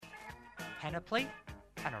panoply,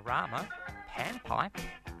 panorama, panpipe,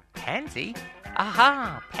 pansy,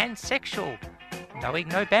 aha, pansexual, knowing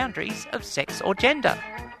no boundaries of sex or gender.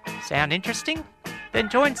 Sound interesting? Then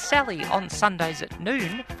join Sally on Sundays at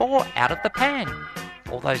noon for Out of the Pan.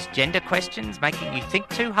 All those gender questions making you think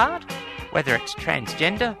too hard? Whether it's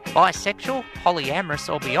transgender, bisexual,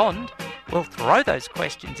 polyamorous or beyond, we'll throw those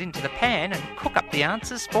questions into the pan and cook up the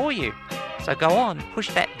answers for you. So go on, push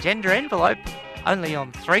that gender envelope, only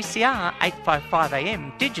on 3CR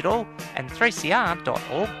 855am digital and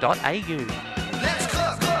 3cr.org.au. Let's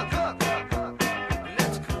cook, cook, cook, cook.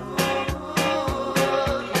 Let's cook.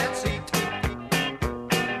 Let's eat.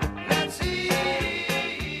 Let's eat.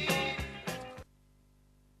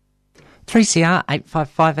 3CR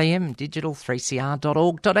 855am digital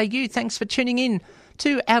 3cr.org.au. Thanks for tuning in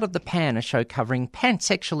to Out of the Pan, a show covering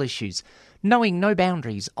pansexual issues, knowing no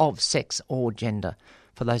boundaries of sex or gender.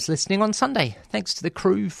 For those listening on Sunday, thanks to the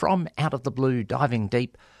crew from Out of the Blue diving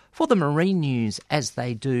deep for the marine news as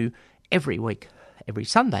they do every week, every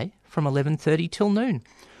Sunday from 11:30 till noon.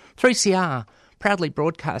 3CR proudly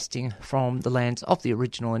broadcasting from the lands of the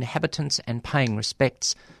original inhabitants and paying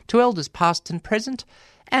respects to elders past and present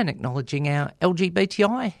and acknowledging our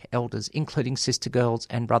LGBTI elders, including sister girls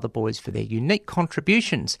and brother boys, for their unique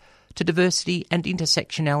contributions to diversity and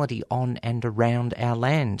intersectionality on and around our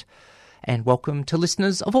land. And welcome to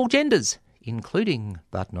listeners of all genders, including,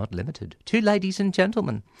 but not limited, to ladies and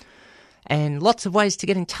gentlemen. And lots of ways to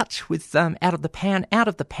get in touch with Out of the Pan,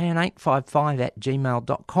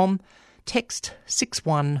 outofthepan855@gmail.com. Text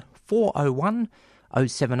 61401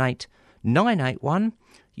 078 981.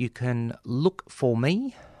 You can look for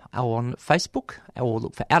me on Facebook, or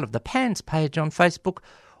look for Out of the Pan's page on Facebook,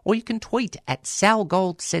 or you can tweet at Sal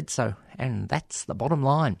Gold Said So, and that's the bottom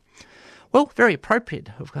line. Well, very appropriate,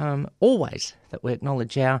 always, that we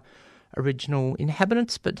acknowledge our original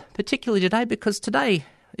inhabitants, but particularly today, because today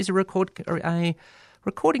is a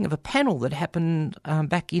recording of a panel that happened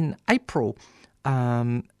back in April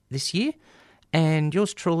this year, and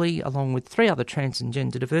yours truly, along with 3 other trans and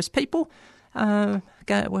gender diverse people,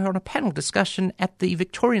 we're on a panel discussion at the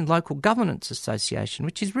Victorian Local Governance Association,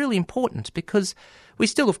 which is really important because we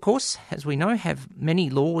still, of course, as we know, have many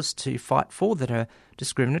laws to fight for that are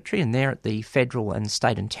discriminatory, and they're at the federal and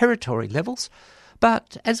state and territory levels.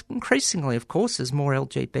 But as increasingly, of course, as more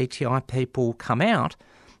LGBTI people come out,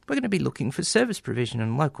 we're going to be looking for service provision,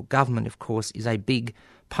 and local government, of course, is a big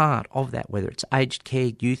part of that, whether it's aged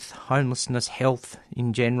care, youth, homelessness, health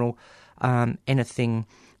in general, anything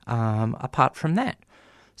apart from that.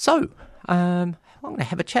 So, I'm going to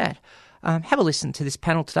have a chat. Have a listen to this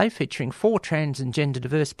panel today featuring 4 trans and gender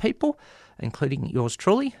diverse people, including yours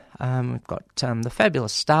truly. We've got the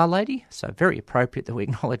fabulous Star Lady, so very appropriate that we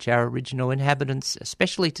acknowledge our original inhabitants,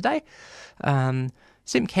 especially today.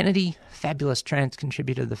 Sim Kennedy, fabulous trans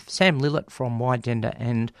contributor, Sam Lillett from Wide Gender,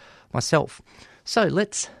 and myself. So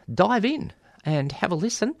let's dive in and have a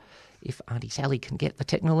listen, if Auntie Sally can get the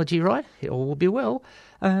technology right, it all will be well,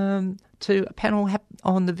 to a panel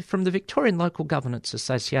from the Victorian Local Governance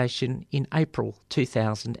Association in April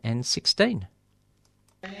 2016.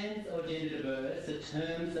 Trans or gender diverse are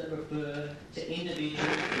terms that refer to individuals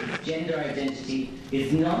whose gender identity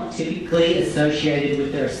is not typically associated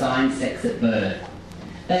with their assigned sex at birth.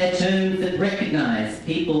 They are terms that recognise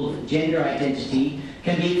people's gender identity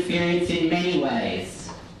can be experienced in many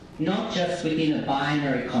ways, not just within a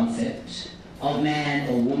binary concept of man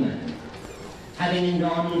or woman, having a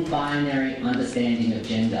non-binary understanding of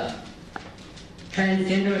gender.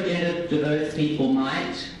 Transgender or gender diverse people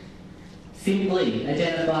might simply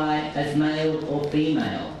identify as male or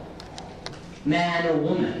female, man or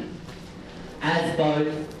woman, as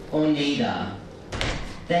both or neither.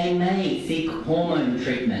 They may seek hormone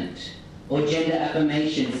treatment or gender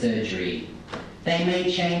affirmation surgery. They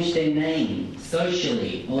may change their name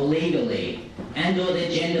socially or legally, and or their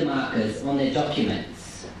gender markers on their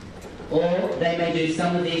documents. Or they may do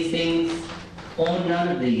some of these things or none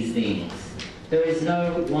of these things. There is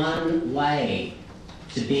no one way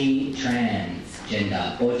to be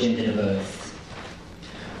transgender or gender diverse.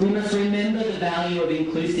 We must remember the value of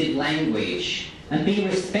inclusive language and be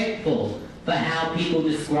respectful for how people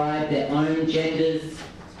describe their own genders,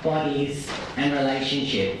 bodies and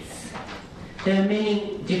relationships. There are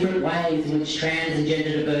many different ways in which trans and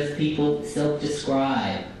gender diverse people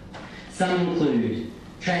self-describe. Some include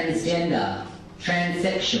transgender,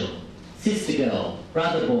 transsexual, sister girl,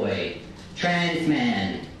 brother boy, trans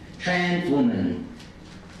man, trans woman,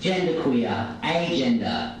 genderqueer,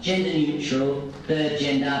 agender, gender neutral, third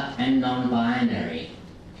gender and non-binary.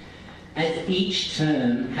 As each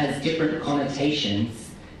term has different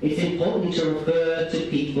connotations, it's important to refer to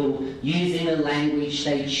people using the language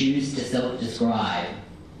they choose to self-describe.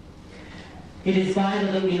 It is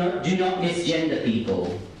vital that we do not misgender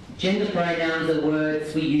people. Gender pronouns are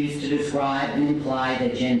words we use to describe and imply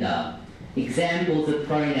their gender. Examples of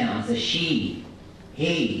pronouns are she,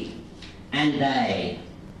 he, and they.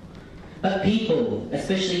 But people,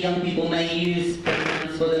 especially young people, may use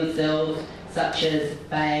pronouns for themselves such as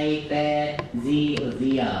they, their, sie, or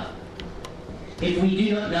zia. If we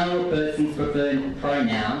do not know a person's preferred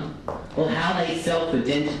pronoun or how they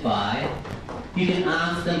self-identify, you can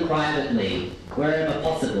ask them privately, wherever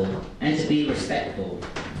possible, and to be respectful.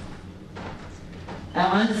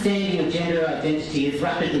 Our understanding of gender identity is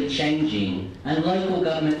rapidly changing, and local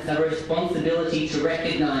governments have a responsibility to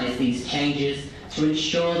recognise these changes to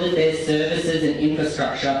ensure that their services and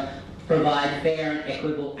infrastructure provide fair and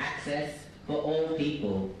equitable access for all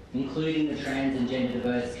people, including the trans and gender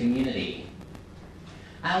diverse community.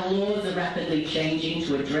 Our laws are rapidly changing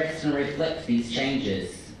to address and reflect these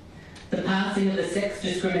changes. The passing of the Sex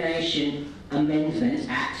Discrimination Amendment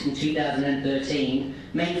Act in 2013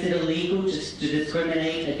 makes it illegal to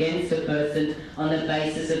discriminate against a person on the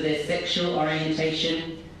basis of their sexual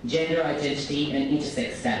orientation, gender identity and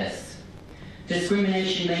intersex status.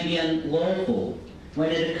 Discrimination may be unlawful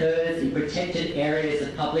when it occurs in protected areas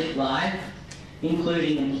of public life,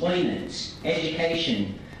 including employment,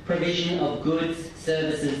 education, provision of goods,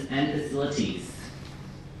 services and facilities.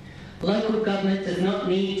 Local government does not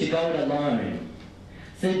need to go it alone,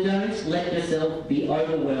 so don't let yourself be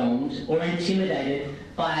overwhelmed or intimidated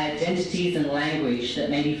by identities and language that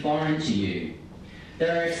may be foreign to you.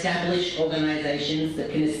 There are established organisations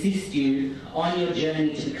that can assist you on your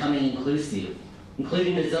journey to becoming inclusive,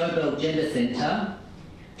 including the Zobel Gender Centre,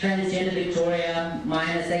 Transgender Victoria,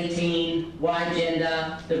 -18,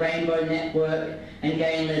 Y-Gender, the Rainbow Network and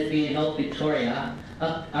Gay and Lesbian Health Victoria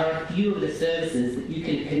are a few of the services that you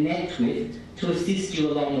can connect with to assist you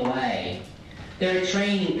along the way. There are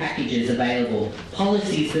training packages available,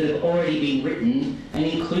 policies that have already been written, and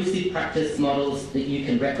inclusive practice models that you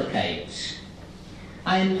can replicate.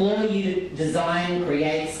 I implore you to design and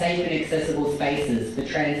create safe and accessible spaces for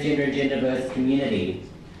transgender and gender diverse community.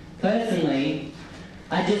 Personally,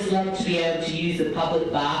 I just love to be able to use the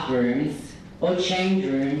public bathrooms or change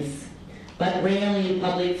rooms, but rarely in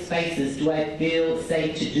public spaces do I feel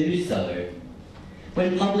safe to do so.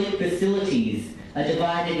 When public facilities are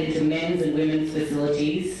divided into men's and women's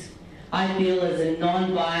facilities, I feel as a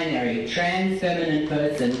non-binary, trans feminine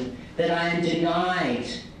person that I am denied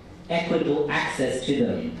equitable access to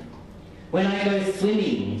them. When I go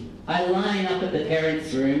swimming, I line up at the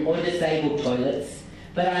parents' room or disabled toilets,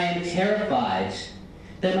 but I am terrified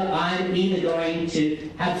that I'm either going to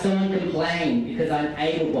have someone complain because I'm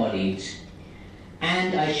able-bodied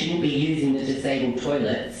and I shouldn't be using the disabled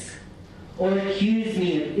toilets, or accuse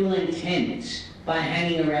me of ill intent by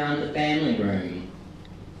hanging around the family room.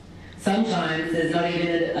 Sometimes there's not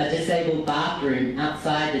even a disabled bathroom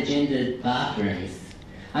outside the gendered bathrooms.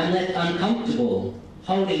 I'm left uncomfortable,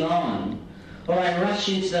 holding on, or I rush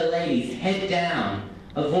into the ladies, head down,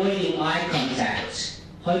 avoiding eye contact,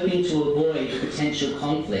 hoping to avoid potential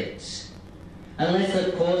conflict. Unless,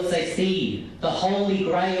 of course, I see the holy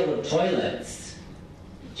grail of toilets,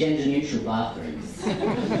 gender-neutral bathrooms.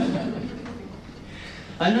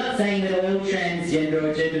 I'm not saying that all transgender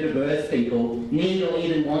or gender-diverse people need or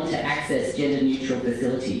even want to access gender-neutral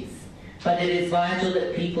facilities, but it is vital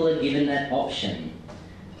that people are given that option.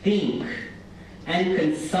 Think and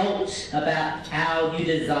consult about how you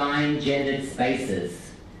design gendered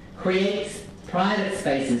spaces. Create private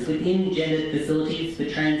spaces within gendered facilities for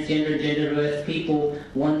transgender and gender-diverse people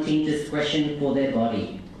wanting discretion for their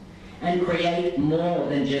body. And create more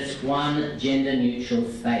than just one gender-neutral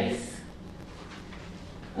space.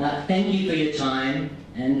 Thank you for your time,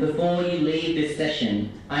 and before you leave this session,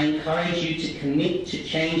 I encourage you to commit to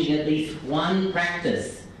changing at least one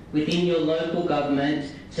practice within your local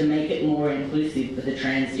government to make it more inclusive for the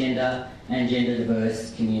transgender and gender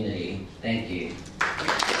diverse community. Thank you.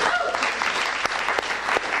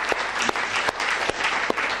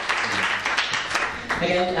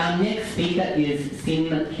 Okay, our next speaker is Sim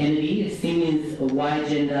Kennedy. Sim is a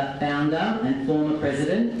Y-Gender founder and former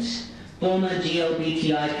president, former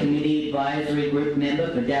GLBTI Committee Advisory Group member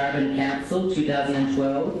for Darebin Council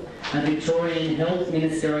 2012, and Victorian Health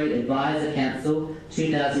Ministerial Advisor Council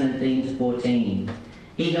 2013-14.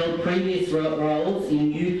 He held previous roles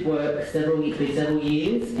in youth work for several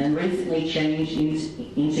years and recently changed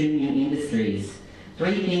into new industries.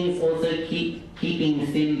 Three things also keeping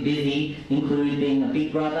Sim busy include being a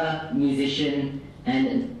big brother, musician,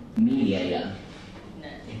 and mediator.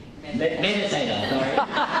 Meditator, sorry.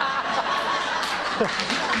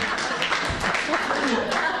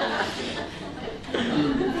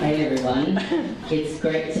 Hey everyone, it's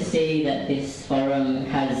great to see that this forum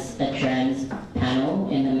has a trans panel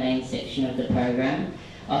in the main section of the program.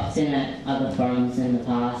 Often at other forums in the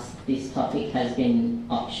past, this topic has been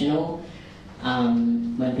optional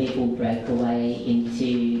when people break away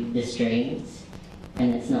into the streams,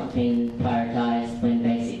 and it's not been prioritised when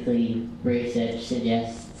basically research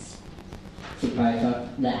suggests to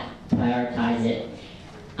prioritise it.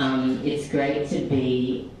 It's great to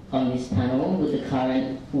be on this panel with the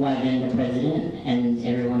current Y-Gender president and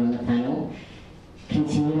everyone on the panel.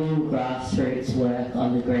 Continuing grassroots work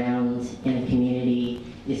on the ground in the community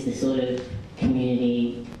is the sort of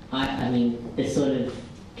community, the sort of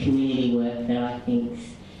community work that I think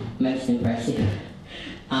is most impressive.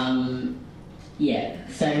 So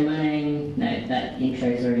my name, no, that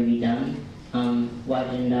intro's already done.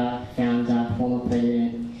 Y-Gender founder, former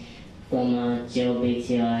president, former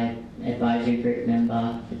GLBTI advisory group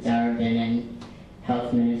member for Darebin and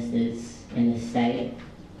health ministers in the state.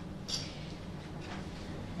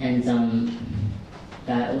 And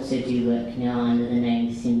I also do work now under the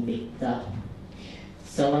name Sinvicta.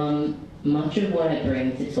 So much of what I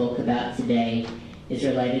bring to talk about today is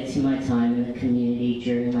related to my time in the community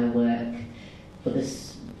during my work for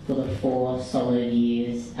the 4 solid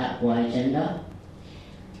years at Y-Gender.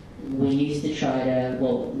 We used to try to,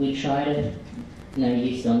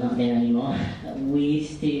 not there anymore. We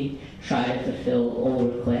used to try to fulfill all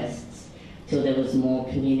requests till there was more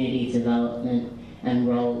community development and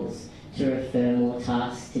roles to refer more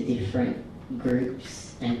tasks to different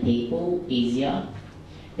groups and people easier.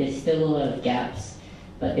 There's still a lot of gaps,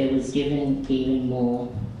 but there was given even more.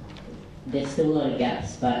 There's still a lot of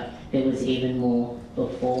gaps, but there was even more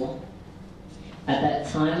before. At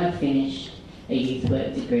that time, I finished a youth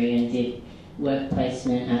work degree and did work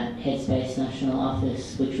placement at Headspace National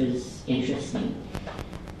Office, which was interesting,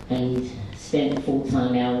 and spent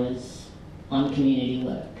full-time hours on community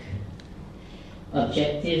work.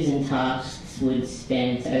 Objectives and tasks would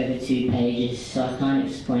span to over 2 pages, so I can't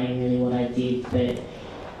explain really what I did, but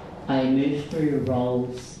I moved through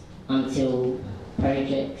roles until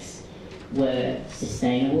projects were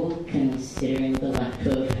sustainable, considering the lack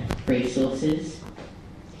of resources.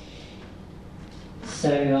 So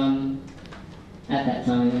at that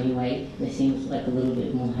time anyway, there seems like a little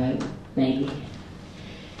bit more hope, maybe.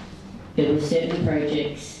 There were certain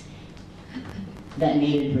projects that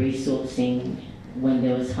needed resourcing when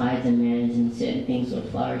there was high demand and certain things were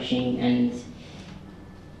flourishing, and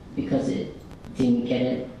because it didn't get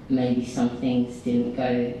it, maybe some things didn't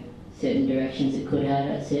go certain directions it could have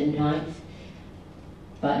at certain times.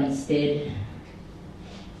 But instead,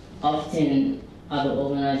 often other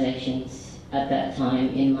organisations at that time,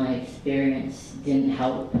 in my experience, didn't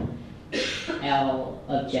help our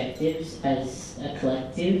objectives as a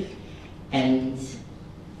collective, and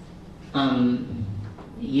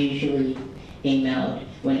usually emailed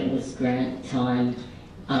when it was grant time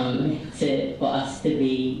for us to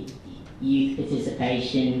be youth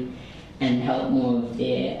participation and help more of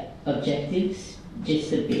their objectives,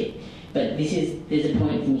 just a bit. But there's a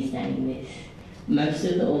point to me saying this. Most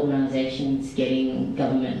of the organisations getting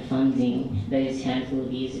government funding those handful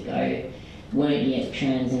of years ago weren't yet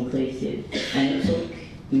trans inclusive, and it took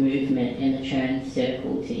movement in the trans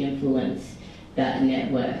circle to influence that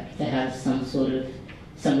network to have some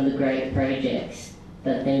of the great projects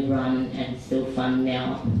that they run and still fund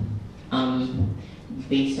now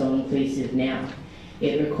be so inclusive now.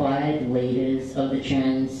 It required leaders of the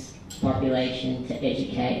trans population to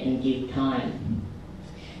educate and give time.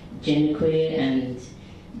 Genderqueer and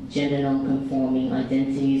gender non-conforming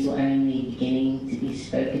identities were only beginning to be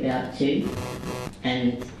spoke about too,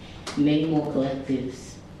 and many more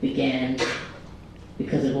collectives began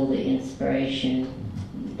because of all the inspiration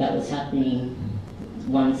that was happening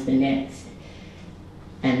one to the next,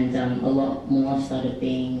 and a lot more started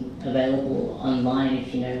being available online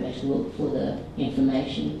if you know where to look for the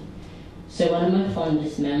information. So one of my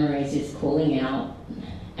fondest memories is calling out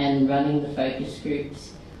and running the focus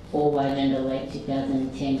groups for Y-Gender late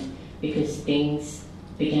 2010, because things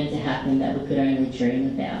began to happen that we could only dream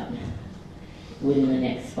about within the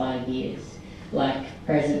next 5 years. Like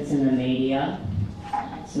presence in the media,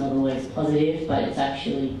 it's not always positive, but it's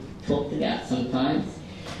actually talked about sometimes.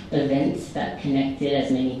 Events that connected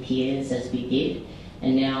as many peers as we did,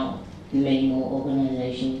 and now many more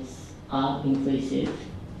organisations are inclusive.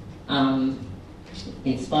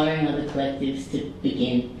 Inspiring other collectives to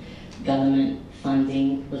begin. Government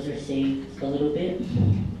funding was received a little bit.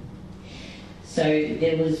 So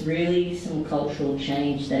there was really some cultural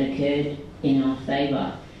change that occurred in our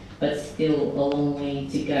favour. but still a long way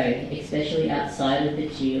to go, especially outside of the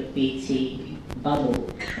LGBT bubble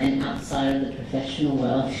and outside of the professional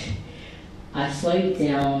world. I slowed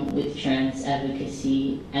down with trans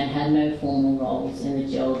advocacy and had no formal roles in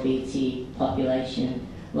the LGBT population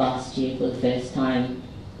last year for the first time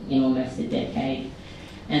in almost a decade.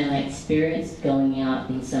 And I experienced going out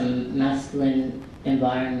in some masculine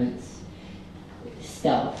environments,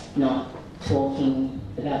 stealth, not talking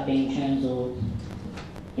about being trans or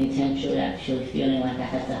intentionally actually feeling like I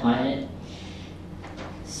had to hide it.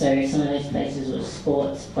 So some of those places were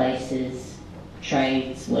sports places,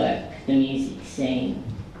 trades, work, the music scene,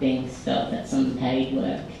 being stuff at some paid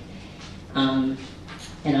work. And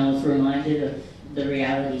I was reminded of the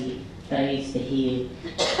reality that I used to hear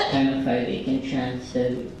homophobic and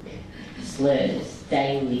transphobic slurs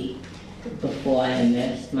daily before I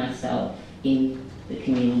immersed myself in the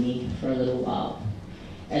community for a little while.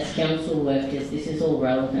 As council workers, this is all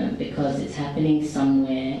relevant because it's happening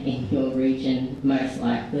somewhere in your region, most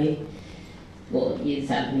likely. Well, it's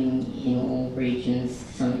happening in all regions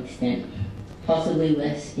to some extent, possibly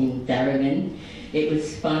less in Darabin. It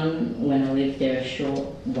was fun when I lived there a short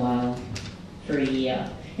while, for a year,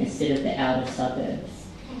 instead of the outer suburbs.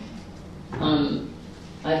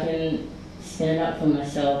 I can stand up for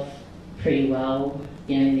myself pretty well,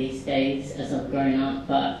 these days as I've grown up,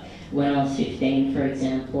 but when I was 15, for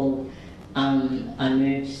example, I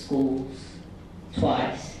moved schools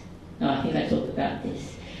twice. No, I think I talked about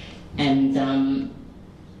this. And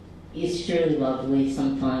it's really lovely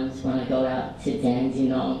sometimes when I go out to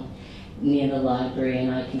Dandenong near the library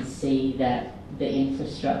and I can see that the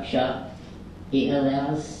infrastructure, it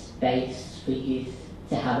allows space for youth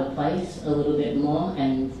to have a place a little bit more,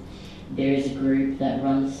 and there is a group that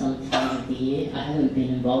runs some time of the year. I haven't been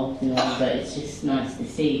involved in one, but it's just nice to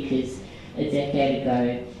see because a decade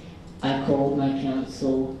ago I called my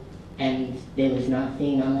council and there was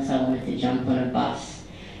nothing unless I wanted to jump on a bus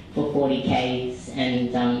for 40 k's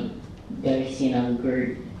and go see another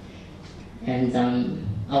group. And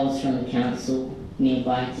I was from the council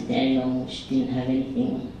nearby to Dandenong, which didn't have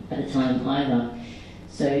anything at the time either.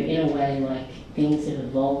 So in a way, like, things have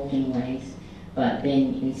evolved in ways, but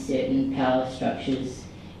then in certain power structures,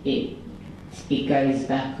 it goes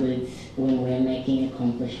backwards when we're making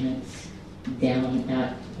accomplishments down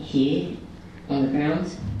out here on the ground.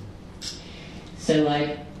 So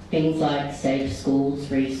like things like safe schools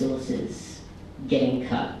resources getting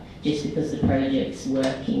cut just because the project's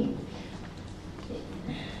working.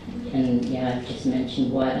 And yeah, I've just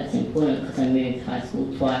mentioned why that's important because I moved high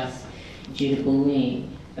school twice due to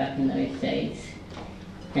bullying back in those days.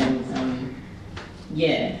 And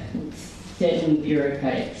yeah, certain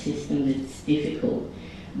bureaucratic systems it's difficult,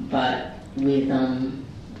 but with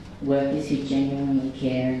workers who genuinely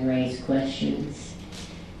care and raise questions,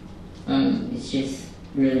 it's just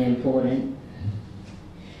really important.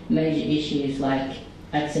 Major issues like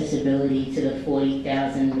accessibility to the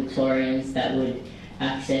 40,000 Victorians that would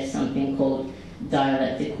access something called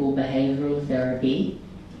dialectical behavioural therapy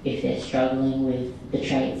if they're struggling with the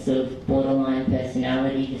traits of borderline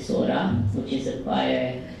personality disorder, which is a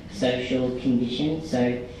biosocial condition.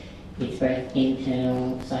 So it's both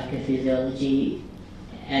internal psychophysiology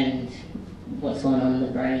and what's going on in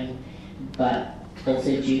the brain, but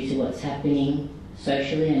also due to what's happening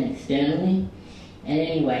socially and externally. And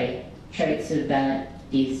anyway, traits of that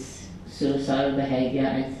is suicidal behaviour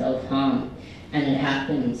and self-harm. And it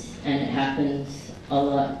happens a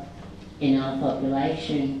lot in our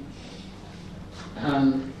population.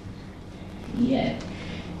 Yeah.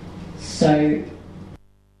 So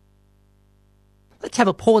let's have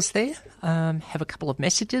a pause there, have a couple of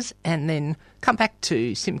messages, and then come back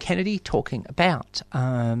to Sim Kennedy talking about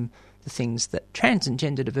the things that trans and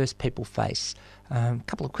gender diverse people face. A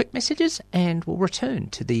couple of quick messages, and we'll return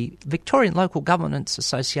to the Victorian Local Governance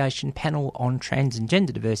Association panel on trans and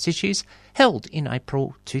gender diverse issues held in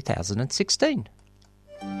April 2016.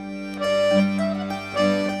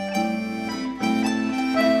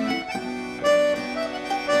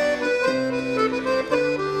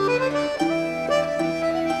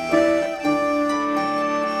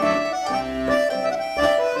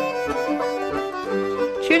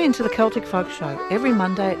 Tune into the Celtic Folk Show every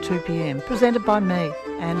Monday at 2 p.m, presented by me,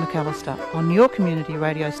 Anne McAllister, on your community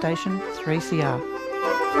radio station 3CR.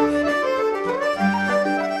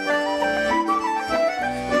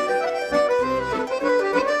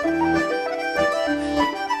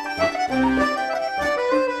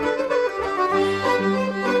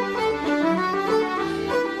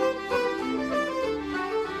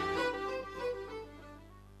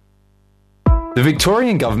 The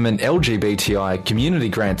Victorian Government LGBTI Community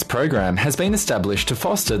Grants Program has been established to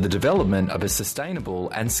foster the development of a sustainable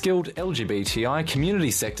and skilled LGBTI community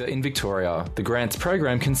sector in Victoria. The grants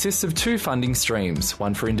program consists of two funding streams,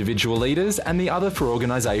 one for individual leaders and the other for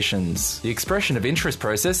organisations. The expression of interest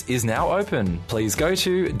process is now open. Please go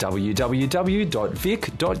to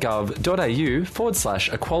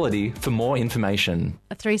www.vic.gov.au/equality for more information.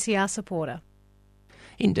 A 3CR supporter.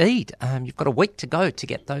 Indeed. You've got a week to go to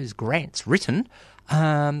get those grants written.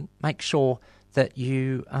 Make sure that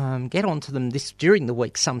you get onto them during the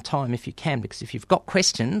week sometime if you can, because if you've got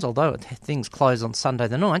questions, although things close on Sunday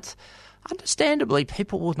the 9th, understandably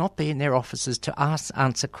people will not be in their offices to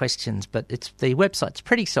answer questions, but the website's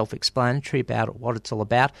pretty self-explanatory about what it's all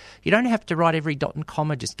about. You don't have to write every dot and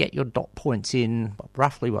comma, just get your dot points in,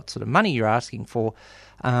 roughly what sort of money you're asking for.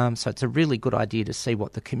 So it's a really good idea to see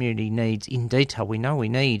what the community needs in detail. We know we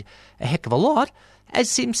need a heck of a lot.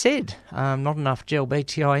 As Sim said, not enough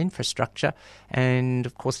LGBTI infrastructure, and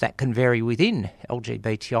of course that can vary within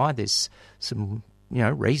LGBTI. There's some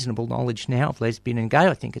reasonable knowledge now of lesbian and gay.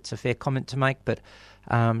 I think it's a fair comment to make, but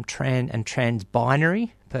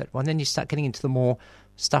trans-binary. But then you start getting into the more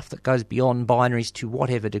stuff that goes beyond binaries to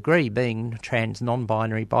whatever degree, being trans,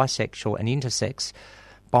 non-binary, bisexual and intersex.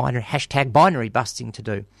 #binary busting to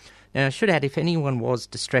do. Now, I should add, if anyone was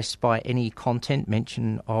distressed by any content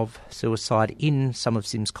mention of suicide in some of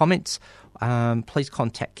Sim's comments, please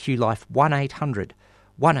contact QLife 1800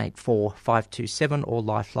 184 527 or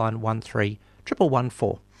Lifeline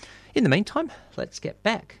 13114. In the meantime, let's get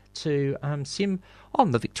back to Sim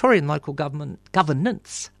on the Victorian Local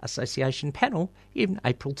Governance Association panel in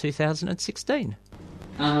April 2016.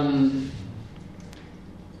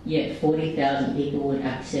 40,000 people would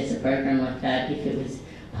access a program like that if it was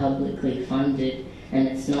publicly funded, and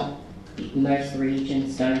it's not. Most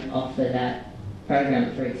regions don't offer that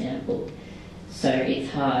program, for example. So it's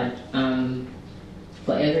hard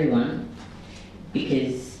for everyone,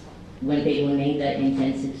 because when people need that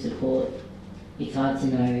intensive support, it's hard to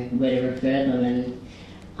know where to refer them,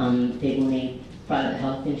 and people need private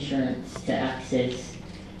health insurance to access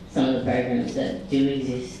some of the programs that do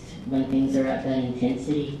exist when things are at that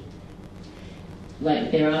intensity.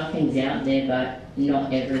 There are things out there, but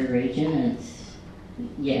not every region, and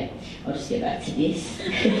I'll just get back to this.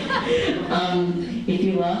 If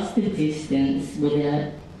you last the distance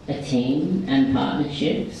without a team and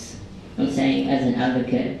partnerships, I'm saying as an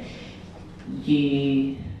advocate,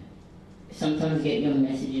 you sometimes get your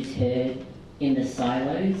messages heard in the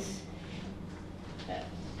silos,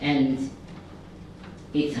 and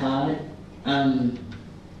it's hard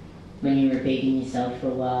when you're repeating yourself for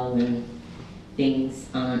a while and things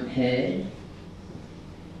aren't heard,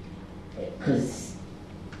 because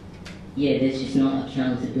there's just not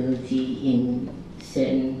accountability in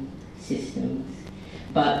certain systems.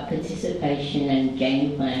 But participation and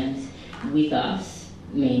game plans with us,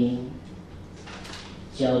 meaning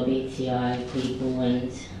LGBTI people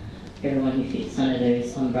and everyone who fits under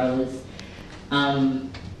those umbrellas,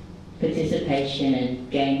 participation and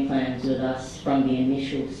game plans with us from the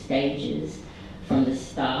initial stages, from the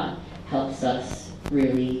start, helps us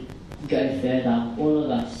really go further. All of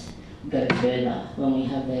us go further when we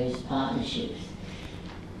have those partnerships.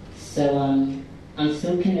 So I'm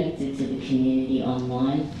still connected to the community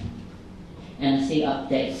online, and I see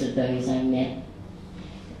updates of those I met.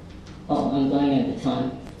 I'm going over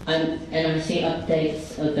time. And I see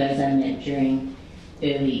updates of those I met during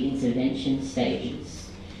early intervention stages.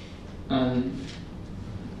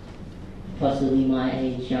 Possibly my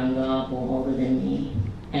age, younger or older than me.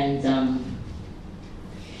 And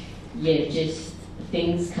just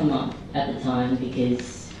things come up at the time,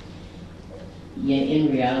 because in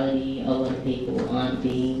reality a lot of people aren't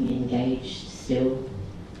being engaged still.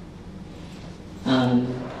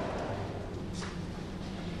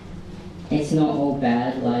 It's not all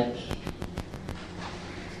bad, like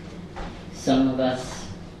some of us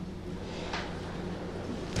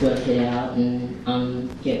work it out and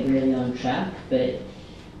get really on track, but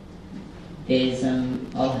there's a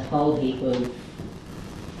whole heap of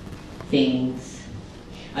things.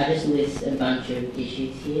 I just list a bunch of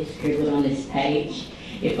issues here scribbled on this page.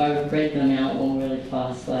 If I read them out all really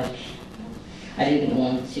fast, I didn't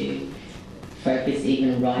want to focus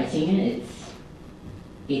even writing it.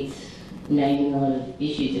 It's naming a lot of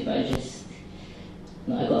issues. If I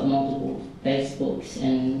got multiple Facebooks,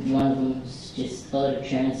 and one of them's just a lot of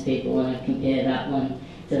trans people, and I compare that one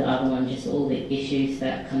to the other one, just all the issues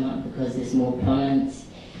that come up because there's more prominence.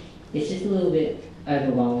 It's just a little bit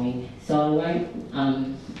overwhelming. So I won't,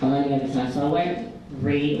 I'm running over time, so I won't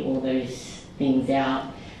read all those things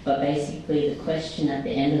out, but basically the question at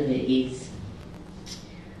the end of it is,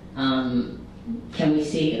 Can we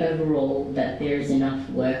see overall that there is enough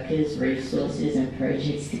workers, resources and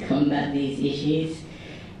projects to combat these issues?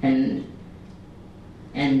 And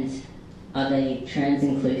are they trans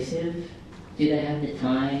inclusive? Do they have the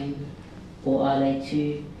time, or are they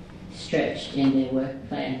too stretched in their work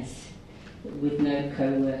plans with no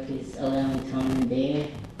co-workers allowing time in their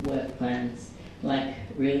work plans? Like,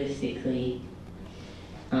 realistically,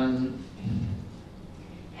 how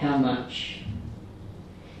much,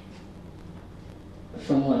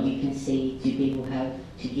 from what you can see, do people have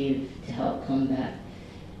to give to help combat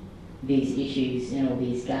these issues and all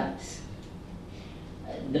these gaps?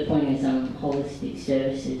 The point is holistic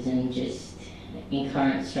services, and just in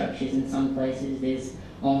current structures in some places there's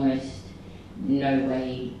almost no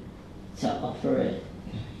way to offer it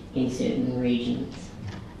in certain regions.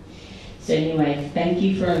 So anyway, thank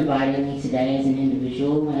you for inviting me today as an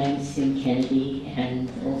individual. My name is Sim Kennedy,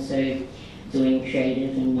 and also doing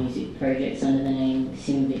creative and music projects under the name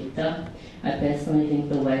Sim Victor. I personally think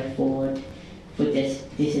the way forward for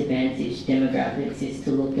disadvantaged demographics is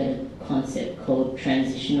to look at a concept called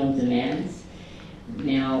transitional demands.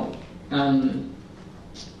 Now,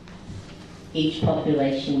 each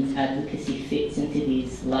population's advocacy fits into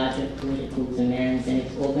these larger political demands, and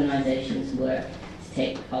if organisations work to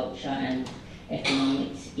take culture and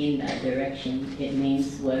economics in that direction, it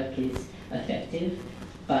means work is effective.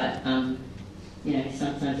 But sometimes you have to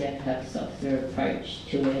have a softer approach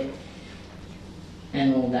to it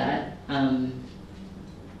and all that.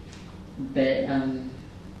 But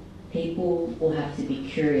people will have to be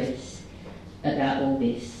curious about all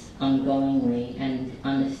this ongoingly and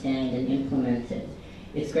understand and implement it.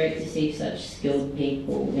 It's great to see such skilled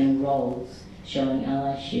people in roles showing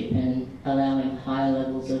allyship and allowing high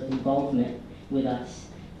levels of involvement with us.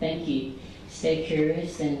 Thank you. Stay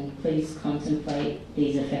curious and please contemplate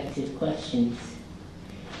these effective questions.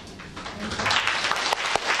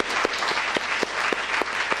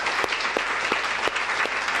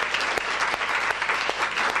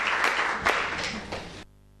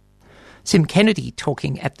 Sim Kennedy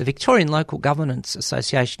talking at the Victorian Local Governance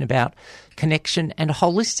Association about connection and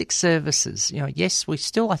holistic services. Yes, we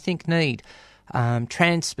still, I think, need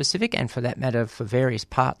trans-specific, and for that matter, for various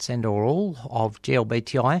parts and or all of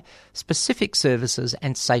GLBTI, specific services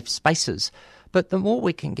and safe spaces. But the more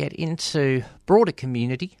we can get into broader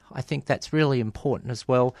community, I think that's really important as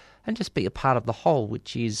well, and just be a part of the whole,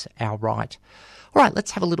 which is our right. All right,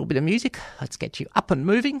 let's have a little bit of music. Let's get you up and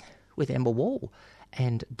moving with Emma Wall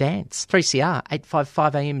and Dance. 3CR,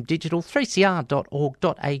 855 AM digital,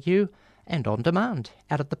 3cr.org.au, and on demand,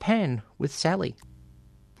 Out of the Pan with Sally.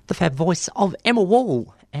 The fab voice of Emma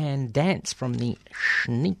Wall and Dance from the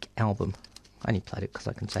Sneak album. I only played it because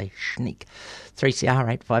I can say Sneak. 3CR,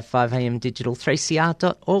 855 AM digital,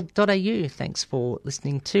 3cr.org.au. Thanks for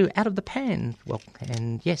listening to Out of the Pan. Well,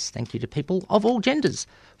 and yes, thank you to people of all genders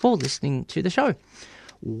for listening to the show.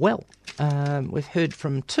 Well, we've heard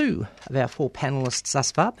from two of our four panellists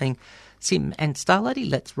thus far, being Sim and Starlady.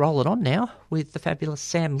 Let's roll it on now with the fabulous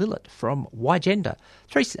Sam Lillett from Y-Gender,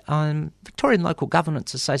 Victorian Local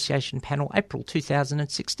Governance Association panel, April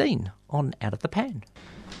 2016, on Out of the Pan.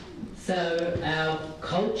 So our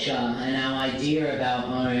culture and our idea of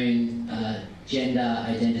our own gender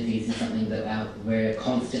identities is something that we're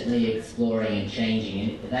constantly exploring and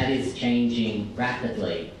changing, and that is changing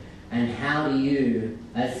rapidly. And how do you,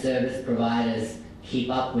 as service providers, keep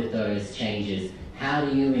up with those changes? How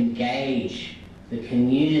do you engage the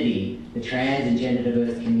community, the trans and gender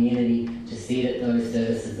diverse community, to see that those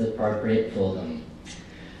services are appropriate for them?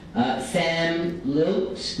 Sam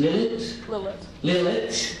Lillett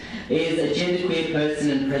is a genderqueer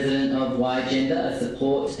person and president of Y-Gender, a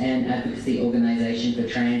support and advocacy organisation for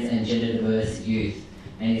trans and gender diverse youth,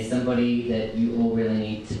 and is somebody that you all really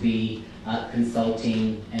need to be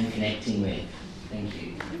consulting and connecting with. Thank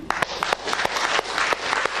you.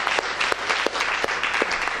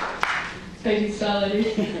 Thank you,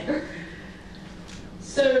 Starlady.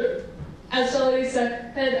 So, as Starlady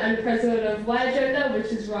said, I'm president of Y-Gender,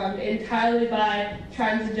 which is run entirely by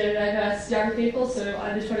trans and gender diverse young people, so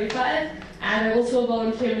under 25, and I'm also a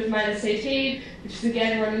volunteer with Minus 18, which is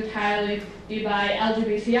again run entirely by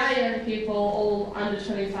LGBTI young people, all under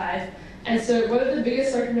 25. And so one of the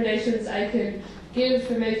biggest recommendations I can give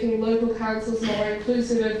for making local councils more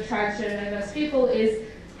inclusive of transgender and diverse people is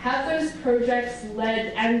have those projects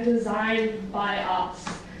led and designed by us.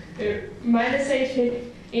 Minus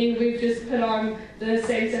 18, we've just put on the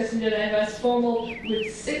same-sex and gender diverse formal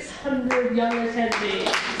with 600 young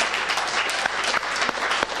attendees.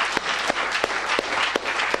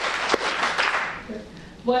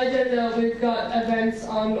 YGender, we've got events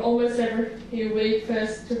on almost every week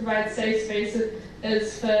first to provide safe spaces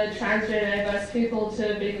for transgender diverse people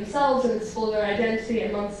to be themselves and explore their identity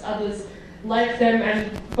amongst others like them,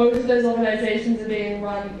 and both of those organisations are being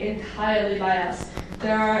run entirely by us.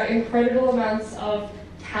 There are incredible amounts of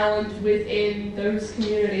talent within those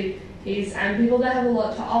communities and people that have a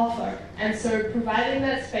lot to offer, and so providing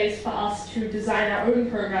that space for us to design our own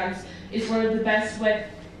programs is one of the best ways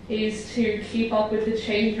to keep up with the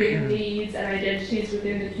changing needs and identities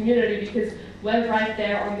within the community, because we're right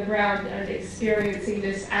there on the ground and experiencing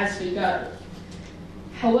this as we go.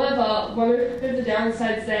 However, one of the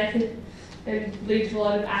downsides there can lead to a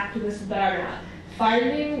lot of activist burnout.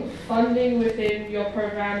 Finding funding within your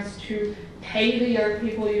programs to pay the young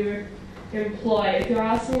people you employ. If you're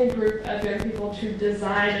asking a group of young people to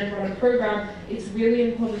design and run a program, it's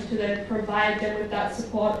really important to then provide them with that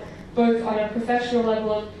support, both on a professional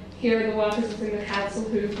level of here are the workers within the council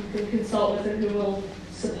who you can consult with and who will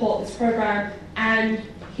support this program, and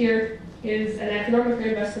here is an economic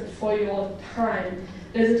investment for your time.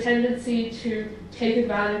 There's a tendency to take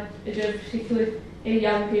advantage of particularly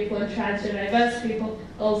young people and transgender diverse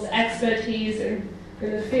people's expertise in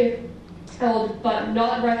the field, but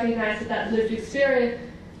not recognize that lived experience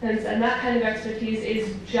and that kind of expertise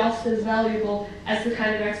is just as valuable as the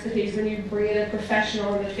kind of expertise when you bring in a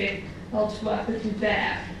professional in the field to work with you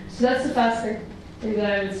there. So that's the first thing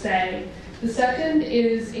that I would say. The second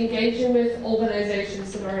is engaging with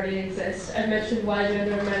organisations that already exist. I mentioned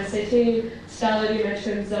YGender and Minus 18. Sally, you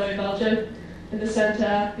mentioned Zoe Belgium in the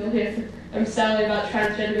centre. You'll hear from Sally about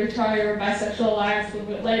Transgender Victoria and Bisexual Alliance a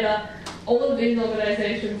little bit later. All of these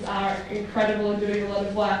organisations are incredible and doing a lot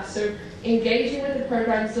of work. So engaging with the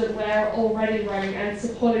programs that we're already running and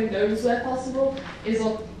supporting those where possible is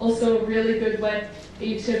also a really good way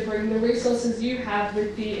to bring the resources you have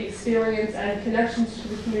with the experience and connections to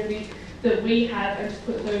the community that we have and to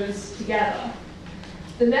put those together.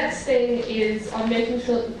 The next thing is on making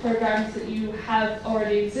sure that the programs that you have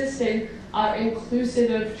already existing are inclusive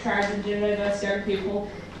of trans and gender diverse young people,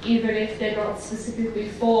 even if they're not specifically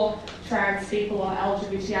for trans people or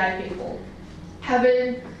LGBTI people.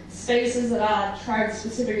 Having spaces that are trans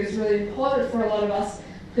specific is really important for a lot of us,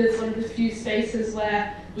 because it's one of the few spaces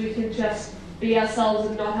where we can just be ourselves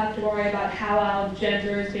and not have to worry about how our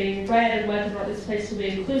gender is being read and whether or not this place will be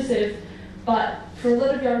inclusive. But for a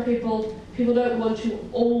lot of young people, people don't want to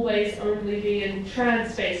always only be in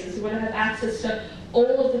trans spaces. They want to have access to all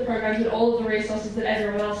of the programs and all of the resources that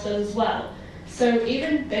everyone else does as well. So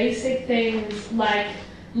even basic things like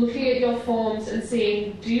looking at your forms and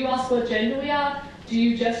seeing, do you ask what gender we are? Do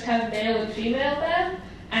you just have male and female there?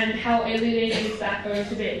 And how alienating is that going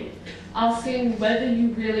to be? Asking whether you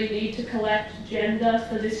really need to collect gender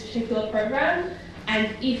for this particular program, and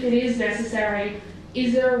if it is necessary,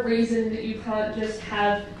 is there a reason that you can't just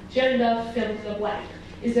have gender fill in the blank?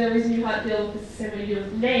 Is there a reason you can't deal with the same way you do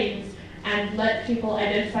with names and let people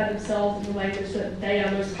identify themselves in the language that they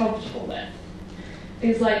are most comfortable with?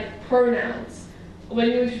 Things like pronouns. When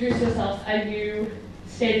you introduce yourself, are you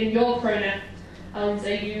stating your pronouns?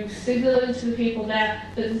 Are you signaling to the people there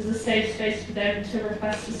that this is a safe space for them to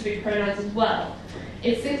request specific pronouns as well?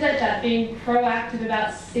 It's things like that, being proactive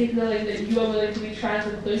about signaling that you are willing to be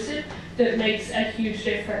trans inclusive, that makes a huge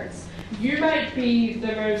difference. You might be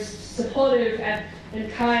the most supportive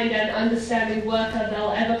and kind and understanding worker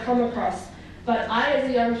they'll ever come across, but I, as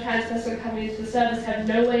a young trans person coming into the service, have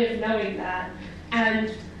no way of knowing that.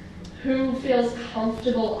 And who feels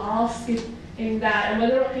comfortable asking that, and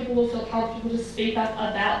whether or not people will feel comfortable to speak up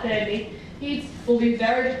about their needs will be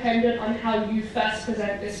very dependent on how you first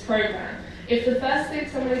present this program. If the first thing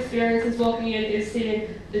someone experiences walking in is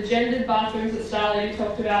seeing the gendered bathrooms that Starlady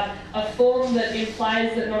talked about, a form that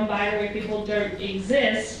implies that non-binary people don't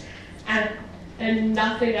exist, and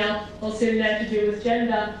nothing else in there to do with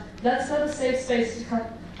gender, that's not a safe space to come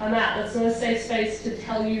on that. That's not a safe space to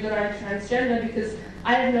tell you that I'm transgender, because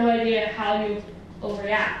I have no idea how you will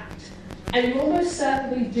react. And you almost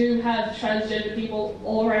certainly do have transgender people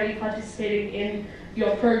already participating in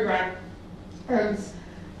your program.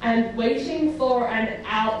 And waiting for an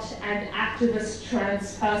out and activist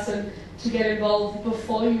trans person to get involved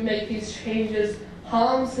before you make these changes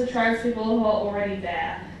harms the trans people who are already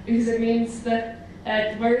there, because it means that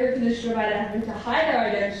we're in a position of either having to hide our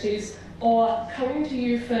identities or coming to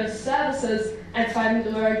you for services and finding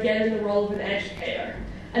that we're again in the role of an educator.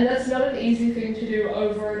 And that's not an easy thing to do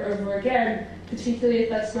over and over again, particularly if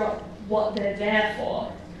that's not what they're there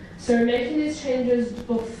for. So making these changes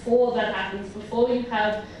before that happens, before you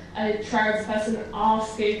have a trans person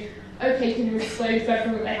asking okay, can you explain to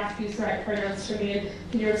everyone they have to use the right pronouns for me? And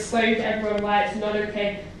can you explain to everyone why it's not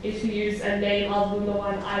okay if you use a name other than the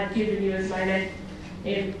one I've given you as my name?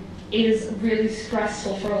 It is really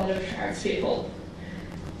stressful for a lot of trans people.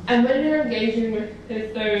 And when you're engaging with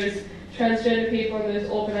those transgender people and those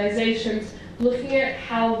organisations, looking at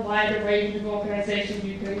how wide a range of organisations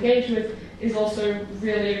you can engage with is also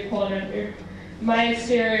really important. My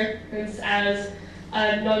experience as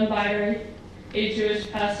a non-binary, a Jewish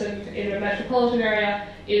person in a metropolitan area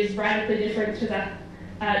is radically different to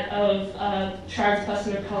that of a trans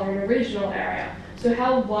person of colour in a regional area. So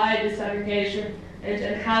how wide is that engagement,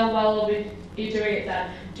 and how well are we doing at that?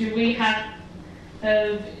 Do we have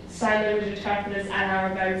sign language interpreters at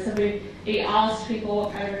our events? Have we asked people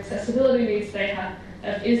what kind of accessibility needs they have?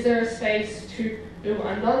 Is there a space to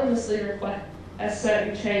anonymously request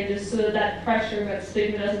certain changes so that that pressure and that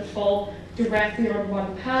stigma doesn't fall directly on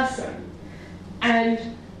one person? And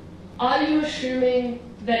are you assuming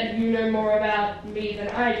that you know more about me than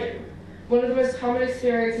I do? One of the most common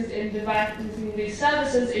experiences in devising these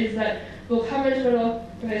services is that we'll come into an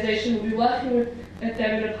organisation, we'll be working with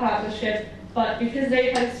them in a partnership, but because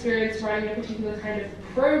they've had experience running a particular kind of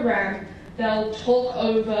program, they'll talk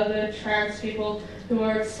over the trans people who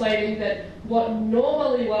are explaining that what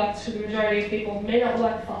normally works for the majority of people may not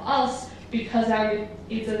work for us because our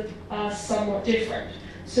needs are somewhat different.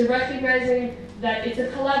 So recognizing that it's a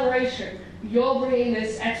collaboration. You're bringing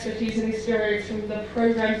this expertise and experience from the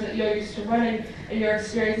programs that you're used to running and your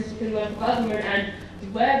experiences within local government, and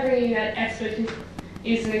we're bringing that expertise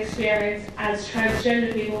and experience as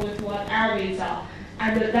transgender people with what our needs are.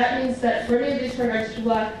 And that means that for any of these programs to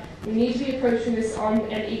work, we need to be approaching this on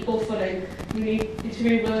an equal footing. We need to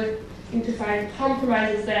be willing to find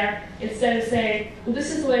compromises there instead of saying, well,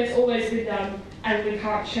 this is the way it's always been done and we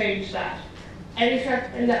can't change that.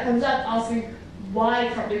 And that comes up asking, why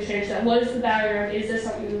can't we change that? What is the barrier, and is there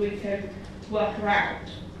something that we can work around?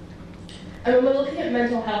 And when we're looking at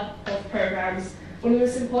mental health programs, one of the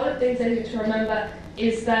most important things I think to remember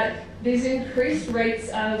is that these increased rates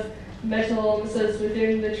of mental illnesses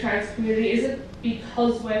within the trans community isn't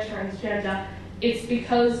because we're transgender, it's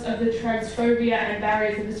because of the transphobia and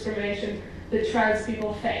barriers of discrimination that trans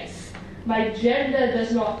people face. My gender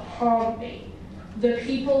does not harm me. The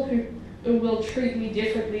people who will treat me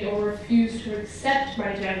differently or refuse to accept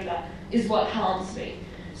my gender is what harms me.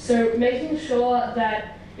 So making sure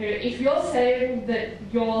that if you're saying that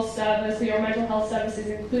your service, your mental health service is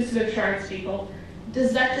inclusive of trans people,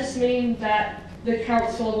 does that just mean that the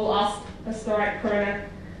council will ask us the right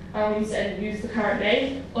pronouns and use the current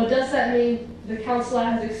name? Or does that mean the councillor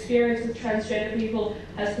has experience with transgender people,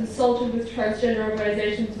 has consulted with transgender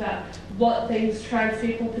organisations about what things trans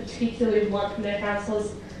people particularly want from their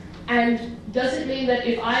councillors? And does it mean that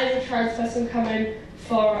if I as a trans person come in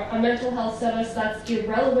for a mental health service that's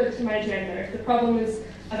irrelevant to my gender, if the problem is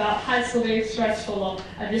about high school being stressful, or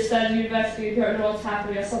I just started university and don't know what's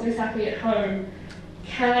happening, or something's happening at home,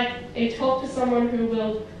 can I talk to someone who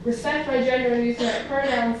will respect my gender and use the right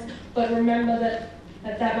pronouns, but remember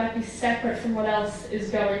that might be separate from what else is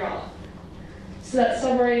going on? So that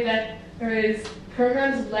summary, that there is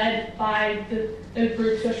programs led by the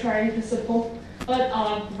groups we're trying to support, but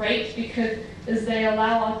are great because as they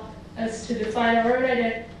allow us to define our own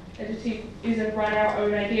identity and run our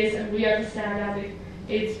own ideas, and we understand our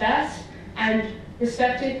needs best, and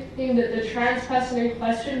respecting that the trans person in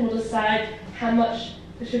question will decide how much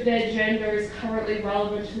of their gender is currently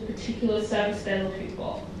relevant to the particular service they're looking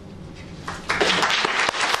for.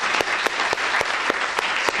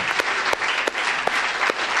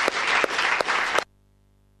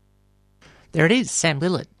 There it is, Sam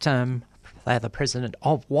Lillett, they are the president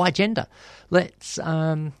of YGender. Let's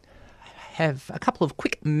have a couple of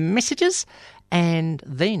quick messages, and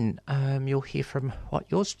then you'll hear from what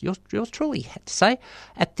yours truly had to say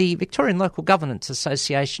at the Victorian Local Governance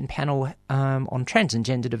Association panel on trans and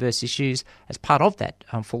gender diverse issues as part of that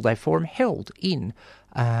full-day forum held in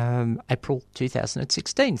April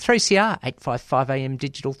 2016. 3CR, 855am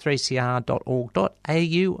digital,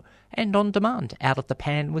 3cr.org.au, and on demand, Out of the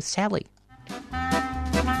Pan with Sally.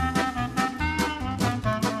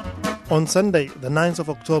 On Sunday, the 9th of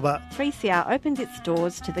October, 3CR opens its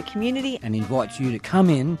doors to the community and invites you to come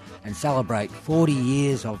in and celebrate 40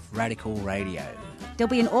 years of radical radio. There'll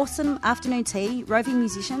be an awesome afternoon tea, roving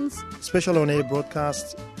musicians, special on-air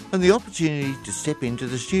broadcasts, and the opportunity to step into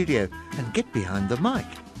the studio and get behind the mic.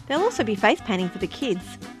 There'll also be face painting for the kids,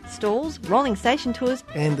 stalls, rolling station tours,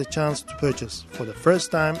 and the chance to purchase, for the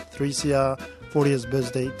first time, 3CR 40th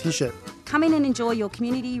birthday t-shirt. Come in and enjoy your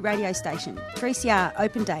community radio station. 3CR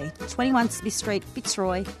Open Day, 21 Smith Street,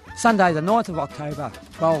 Fitzroy. Sunday the 9th of October,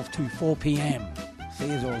 12 to 4 p.m. See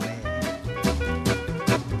you all there.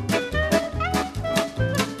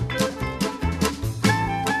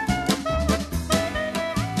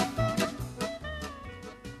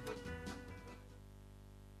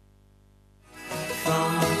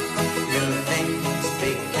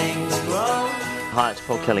 Hi, it's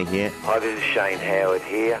Paul Kelly here. Hi, this is Shane Howard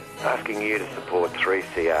here, asking you to support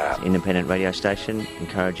 3CR. Independent radio station,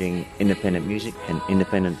 encouraging independent music and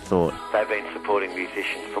independent thought. They've been supporting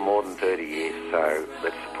musicians for more than 30 years, so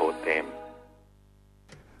let's support them.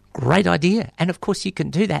 Great idea. And of course you can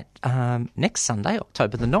do that next Sunday,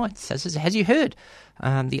 October the 9th, as you heard.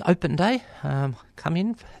 The open day, come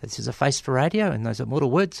in. This is a face for radio, and those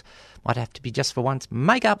immortal words might have to be just for once.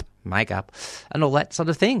 Make up, and all that sort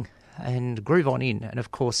of thing. And groove on in. And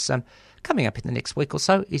of course, coming up in the next week or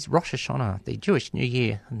so is Rosh Hashanah, the Jewish New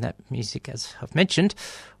Year. And that music, as I've mentioned,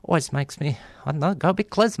 always makes me, I don't know, go a bit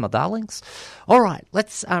klezmer, darlings. All right,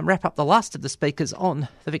 let's wrap up the last of the speakers on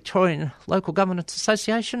the Victorian Local Governance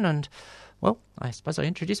Association. And, well, I suppose I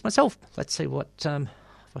introduced myself. Let's see what...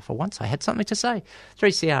 for once I had something to say.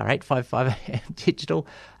 3CR 855 AM Digital,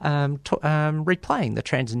 replaying the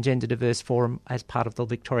Trans and Gender Diverse Forum as part of the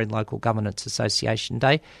Victorian Local Governance Association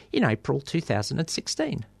Day in April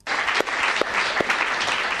 2016.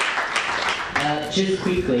 Just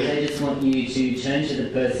quickly, I just want you to turn to the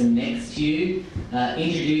person next to you,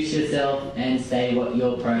 introduce yourself and say what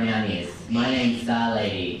your pronoun is. My name's Star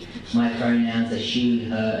Lady. My pronouns are she,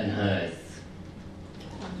 her and hers.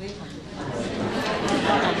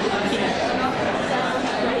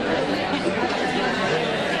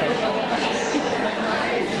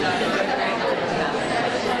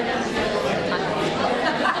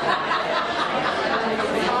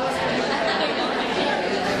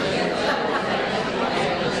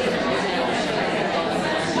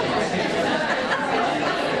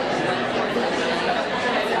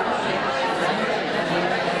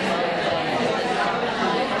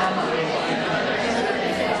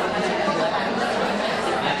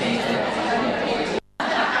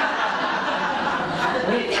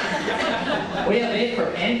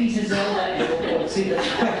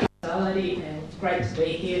 Great to be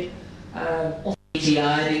here.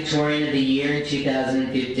 BTI Victorian of the Year in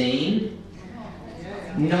 2015.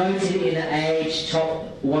 Noted in the Age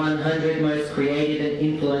Top 100 Most Creative and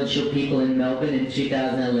Influential People in Melbourne in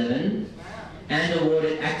 2011. And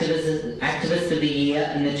awarded Activist of the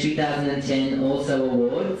Year in the 2010 Also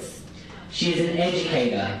Awards. She is an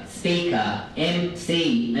educator, speaker,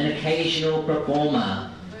 MC, and occasional performer.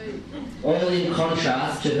 All in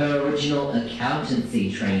contrast to her original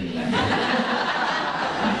accountancy training.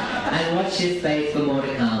 And watch this space for more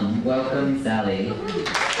to come. Welcome, Sally.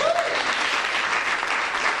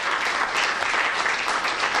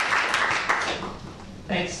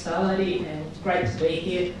 Thanks, Starlady, and it's great to be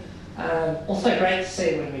here. Also great to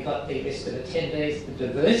see when we got the list of attendees, the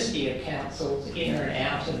diversity of councils, inner and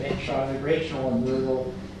outer, metro, regional and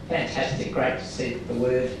rural. Fantastic, great to see that the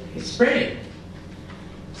word is spreading.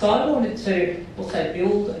 So I wanted to also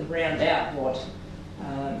build and round out what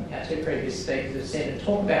our two previous speakers have said and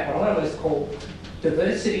talk about what I always call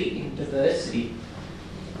diversity in diversity.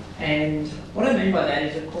 And what I mean by that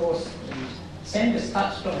is, of course, and Sam just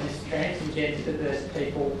touched on this, trans and gender diverse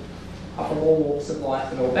people are from all walks of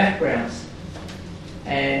life and all backgrounds.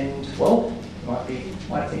 And, well, you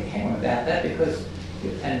might think, hang on about that, because,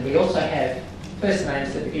 and we also have first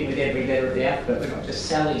names that begin with every letter of the alphabet. We're not just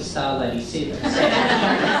Sally, Star Lady, Sid, and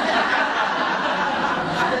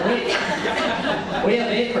we are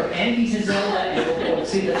there from Andy to Zelda and all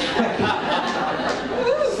Sid.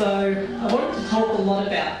 So I wanted to talk a lot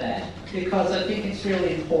about that because I think it's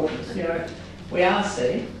really important. You know, we are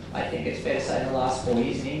seeing, I think it's fair to say, in the last 4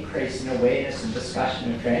 years, an increase in awareness and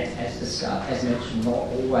discussion of trans, as mentioned, not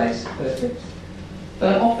always perfect,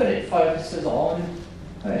 but often it focuses on,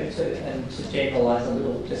 to generalise a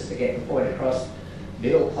little, just to get the point across,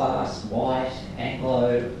 middle class, white,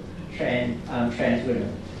 Anglo, trans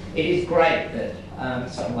women. It is great that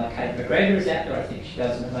someone like Kate McGregor is out there. I think she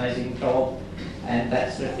does an amazing job and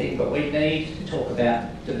that sort of thing, but we need to talk about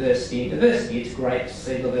diversity and diversity. It's great to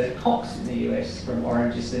see Laverne Cox in the US from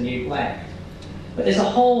Orange is the New Black. But there's a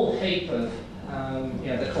whole heap of,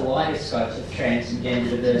 the kaleidoscope of trans and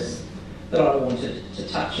gender diverse that I wanted to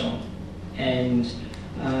touch on. And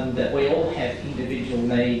that we all have individual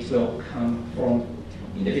needs, we all come from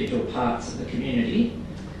individual parts of the community.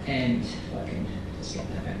 And if I can just get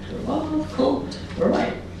that back to a live, cool. All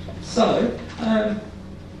right. So,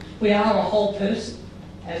 we are a whole person,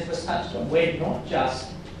 as was touched on. We're not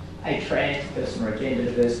just a trans person or a gender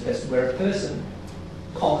diverse person. We're a person,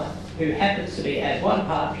 comma, who happens to be, as one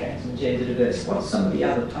part, trans and gender diverse. What's some of the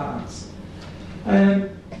other parts?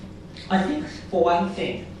 I think, for one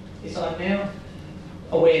thing, is I'm now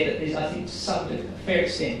aware that there's, I think, to some fair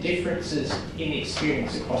extent, differences in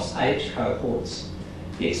experience across age cohorts.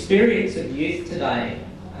 The experience of youth today,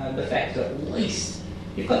 the fact that at least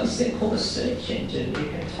you've got this thing called a search engine. You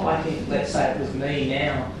can type in, let's say it was me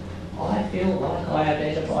now, I feel like I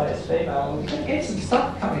identify as female, and you can get some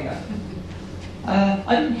stuff coming up.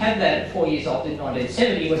 I didn't have that at 4 years old in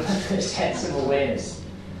 1970 when I first had some awareness.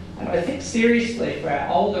 And I think seriously for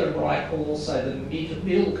our older and what I call also the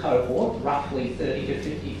middle cohort, roughly 30 to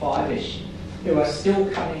 55-ish, who are still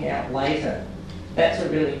coming out later, that's a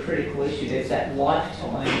really critical issue. There's that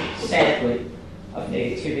lifetime, sadly, of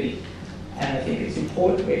negativity. And I think it's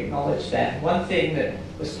important we acknowledge that. One thing that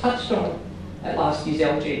was touched on at last year's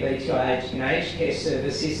LGBTI Aging and Aged Care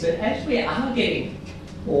Service is that as we are getting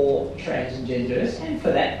more trans and genders, and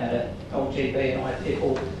for that matter, LGBTI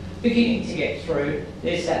people beginning to get through,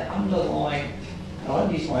 there's that underlying, and I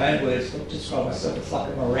use my own words to describe myself, it's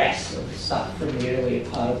like a morass of stuff from the earlier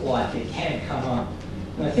part of life. It can come up.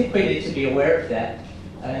 And I think we need to be aware of that.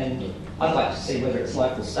 And I'd like to see whether it's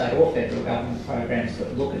local, state or federal government programs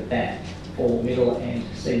that look at that for middle and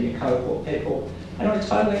senior cohort people. And I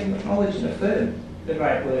totally acknowledge and affirm the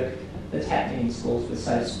great work that's happening in schools with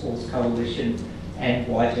Safe Schools Coalition and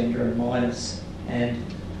Y Gender and Minors. And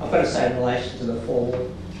I've got to say, in relation to the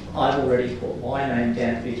fall, I've already put my name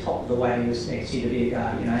down to be top of the waiting list next year to be a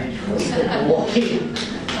guardian angel.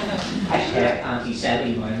 Hashtag Auntie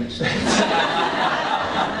Sally moment. So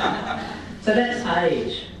that's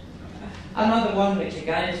age. Another one which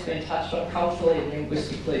again has been touched on, culturally and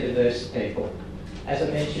linguistically diverse people. As I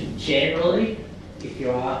mentioned, generally, if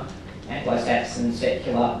you are Anglo-Saxon,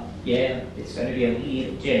 secular, yeah, it's going to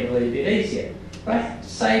be generally a bit easier. But I have to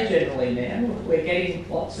say generally now, we're getting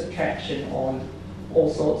lots of traction on all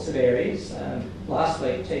sorts of areas. Last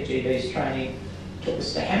week, TGV's training took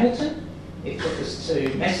us to Hamilton. It took us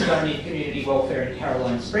to Macedonian Community Welfare in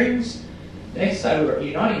Caroline Springs. The next day we were at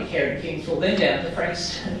Uniting Care in Kingsville, then down to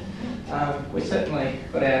Frankston. We certainly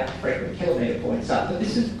got our frequent kilometre points up, but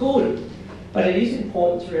this is good. But it is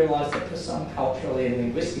important to realise that for some culturally and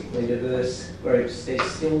linguistically diverse groups, there's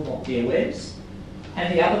still not the awareness.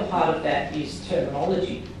 And the other part of that is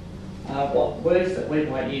terminology. What words that we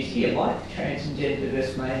might use here, like trans and gender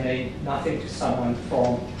diverse, may mean nothing to someone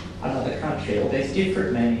from another country, or there's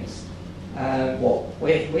different meanings.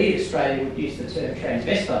 We in Australia would use the term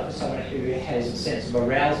transvestite for someone who has a sense of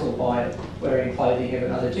arousal by wearing clothing of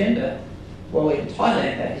another gender. Well, in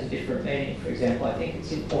Thailand that has a different meaning, for example. I think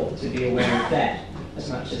it's important to be aware of that, as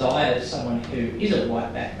much as I, as someone who is of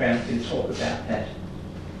white background, can talk about that.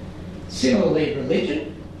 Similarly,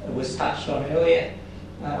 religion was touched on earlier.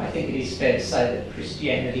 I think it is fair to say that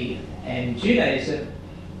Christianity and Judaism,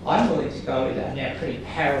 I'm willing to go with, are now pretty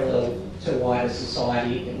parallel to wider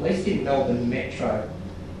society, at least in Melbourne Metro.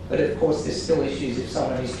 But of course there's still issues if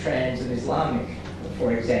someone is trans and Islamic,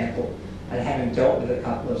 for example, and having dealt with a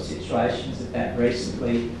couple of situations of that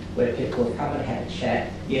recently where people have come and had a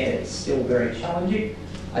chat, yeah, it's still very challenging.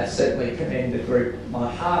 I'd certainly commend the group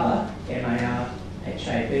Mahaba,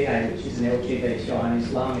 M-A-R-H-A-B-A, which is an LGBTI and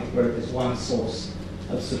Islamic group, as one source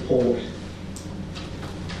of support.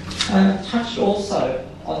 Touched also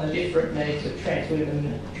on the different needs of trans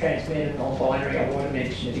women, trans men and non-binary. I want to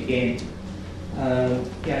mention it again.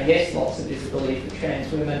 Yes, lots of visibility for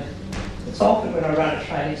trans women. It's often when I run a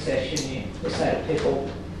training session, we say to people,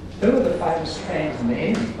 who are the famous trans men?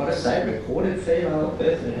 You've got to say recorded female at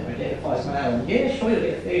birth and identifies male. And yeah, sure, you'll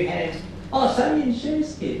get a few hands. Oh, Sonny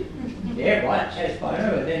Shoes kid. Yeah, right, Chaz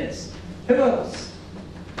Bono. And then it's, who else?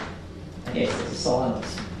 And yes, there's a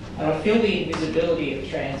silence. And I feel the invisibility of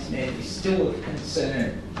trans men is still of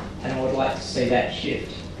concern, and I would like to see that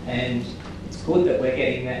shift. And it's good that we're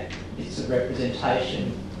getting that bits of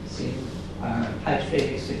representation. It's in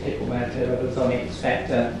HPV, people may have heard of it, on X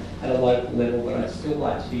Factor at a local level, but I'd still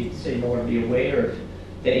like to see more and be aware of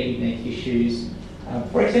their unique issues.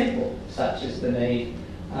 For example, such as the need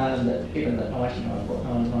that given that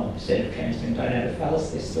 99.99% of trans men don't have a phallus,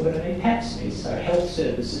 they're still going to need pap smears. So health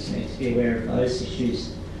services need to be aware of those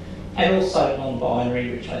issues. And also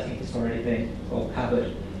non-binary, which I think has already been well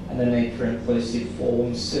covered, and the need for inclusive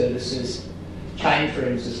forms, services, change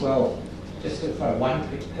rooms as well. Just to throw one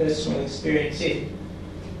quick personal experience in.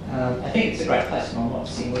 I think it's a great place, and I'm not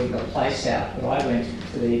singling the place out, but I went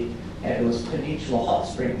to the fabulous Peninsula Hot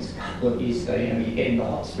Springs a couple of years ago. You know, you get into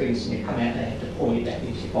hot springs and you come out and they have to pour you back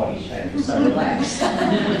into your body shape. It's so relaxed.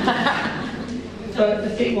 So the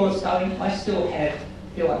thing was, I still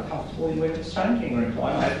feel uncomfortable in women's changing rooms.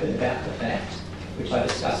 I'm open about the fact which I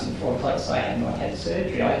discussed in forum. Let's say I have not had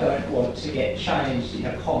surgery. I don't want to get changed in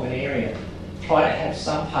a common area. Try to have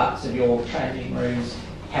some parts of your changing rooms,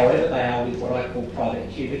 however they are, with what I call private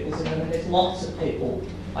cubicles in them. And there's lots of people,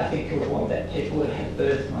 I think, who would want that. People who have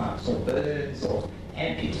birthmarks or burns or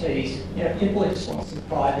amputees. You know, people who just want some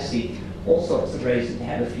privacy. All sorts of reasons to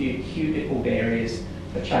have a few cubicled areas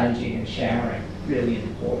for changing and showering. Really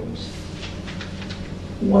important.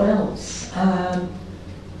 What else? Now,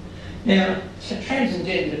 trans and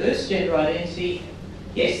gender diverse gender identity,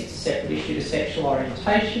 yes, it's a separate issue to sexual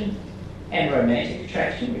orientation and romantic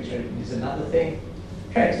attraction, which is another thing.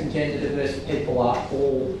 Trans and gender diverse people are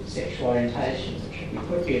all sexual orientations. We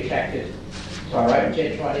could be attracted to our own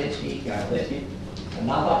gender identity, lesbian,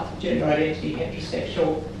 another gender identity,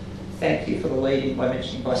 heterosexual. Thank you for the lead-in by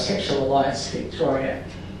mentioning Bisexual Alliance Victoria.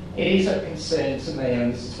 It is a concern to me,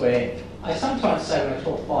 and this is where I sometimes say when I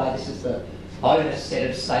talk bi, this is the bonus set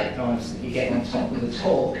of steak knives that you get on top of the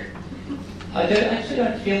talk. I actually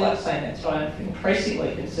don't feel like saying that, so I'm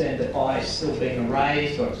increasingly concerned that bi is still being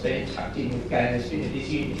erased or it's being tucked in with gay and lesbian.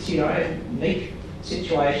 It's your own unique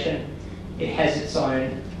situation. It has its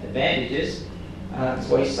own advantages. As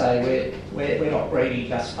we say, we're not greedy,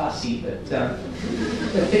 just fussy, but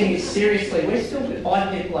the thing is, seriously,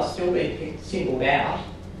 bi people are still being singled out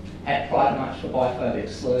at Pride March for biphobic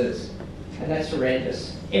slurs, and that's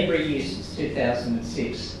horrendous. Every year since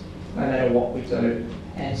 2006, no matter what we do.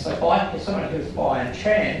 And so as someone who's bi and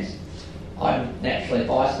trans, I'm naturally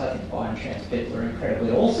biased. I think bi and trans people are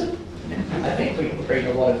incredibly awesome. I think we can bring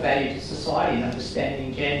a lot of value to society in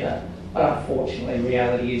understanding gender. But unfortunately,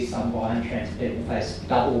 reality is some bi and trans people face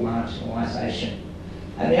double marginalisation.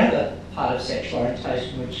 And the other part of sexual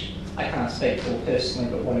orientation, which I can't speak for personally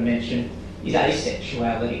but want to mention, is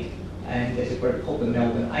asexuality. And there's a group called the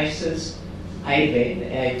Melbourne Aces. AVEN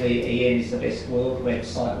is the best world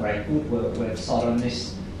website, or a good world website on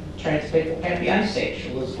this. Trans people can be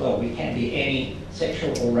asexual as well. We can be any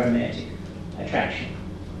sexual or romantic attraction.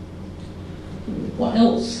 What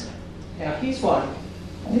else? Now here's one.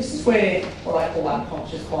 And this is where what I call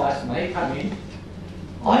unconscious bias may come in.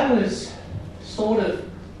 I was sort of,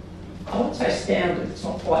 I wouldn't say astounded, it's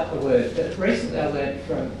not quite the word, but recently I learned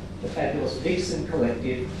from the fabulous Vixen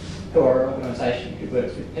Collective, who are an organisation who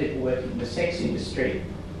works with people working in the sex industry,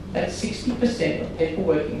 that 60% of people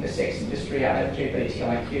working in the sex industry are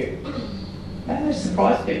LGBTIQ. That may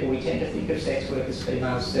surprise people. We tend to think of sex workers,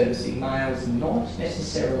 females servicing males, not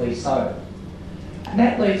necessarily so. And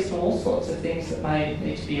that leads to all sorts of things that may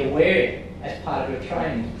need to be aware as part of your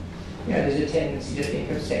training. You know, there's a tendency to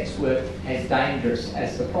think of sex work as dangerous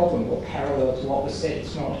as the problem, or parallel to what was said.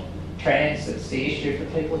 It's not trans that's the issue for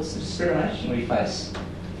people, it's the discrimination we face.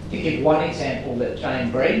 To give one example that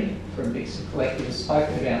Jane Breen from Vixen Collective has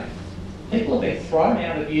spoken about, people have been thrown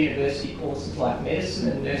out of university courses like medicine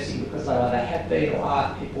and nursing because they either have been or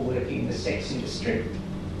are people working in the sex industry.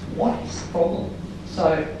 What is the problem?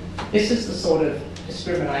 So this is the sort of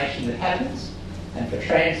discrimination that happens, and for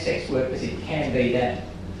trans sex workers it can be that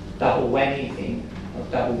double whammy thing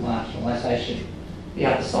of double marginalisation. The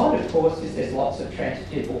other side, of course, is there's lots of trans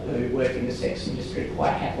people who work in the sex industry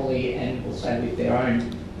quite happily and also with their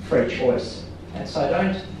own free choice. And so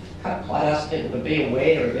I ask people to be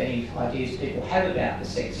aware of any ideas people have about the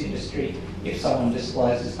sex industry if someone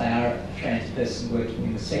discloses they are a trans person working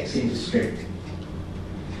in the sex industry.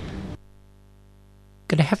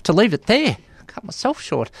 Going to have to leave it there. Cut myself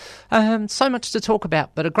short. So much to talk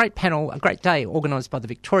about, but a great panel, a great day organised by the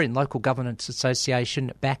Victorian Local Governance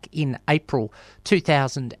Association back in April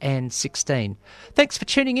 2016. Thanks for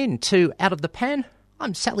tuning in to Out of the Pan.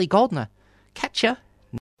 I'm Sally Goldner. Catch ya.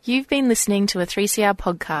 You've been listening to a 3CR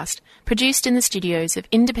podcast produced in the studios of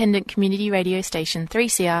independent community radio station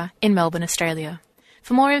 3CR in Melbourne, Australia.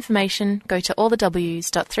 For more information, go to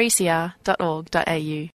allthews.3cr.org.au.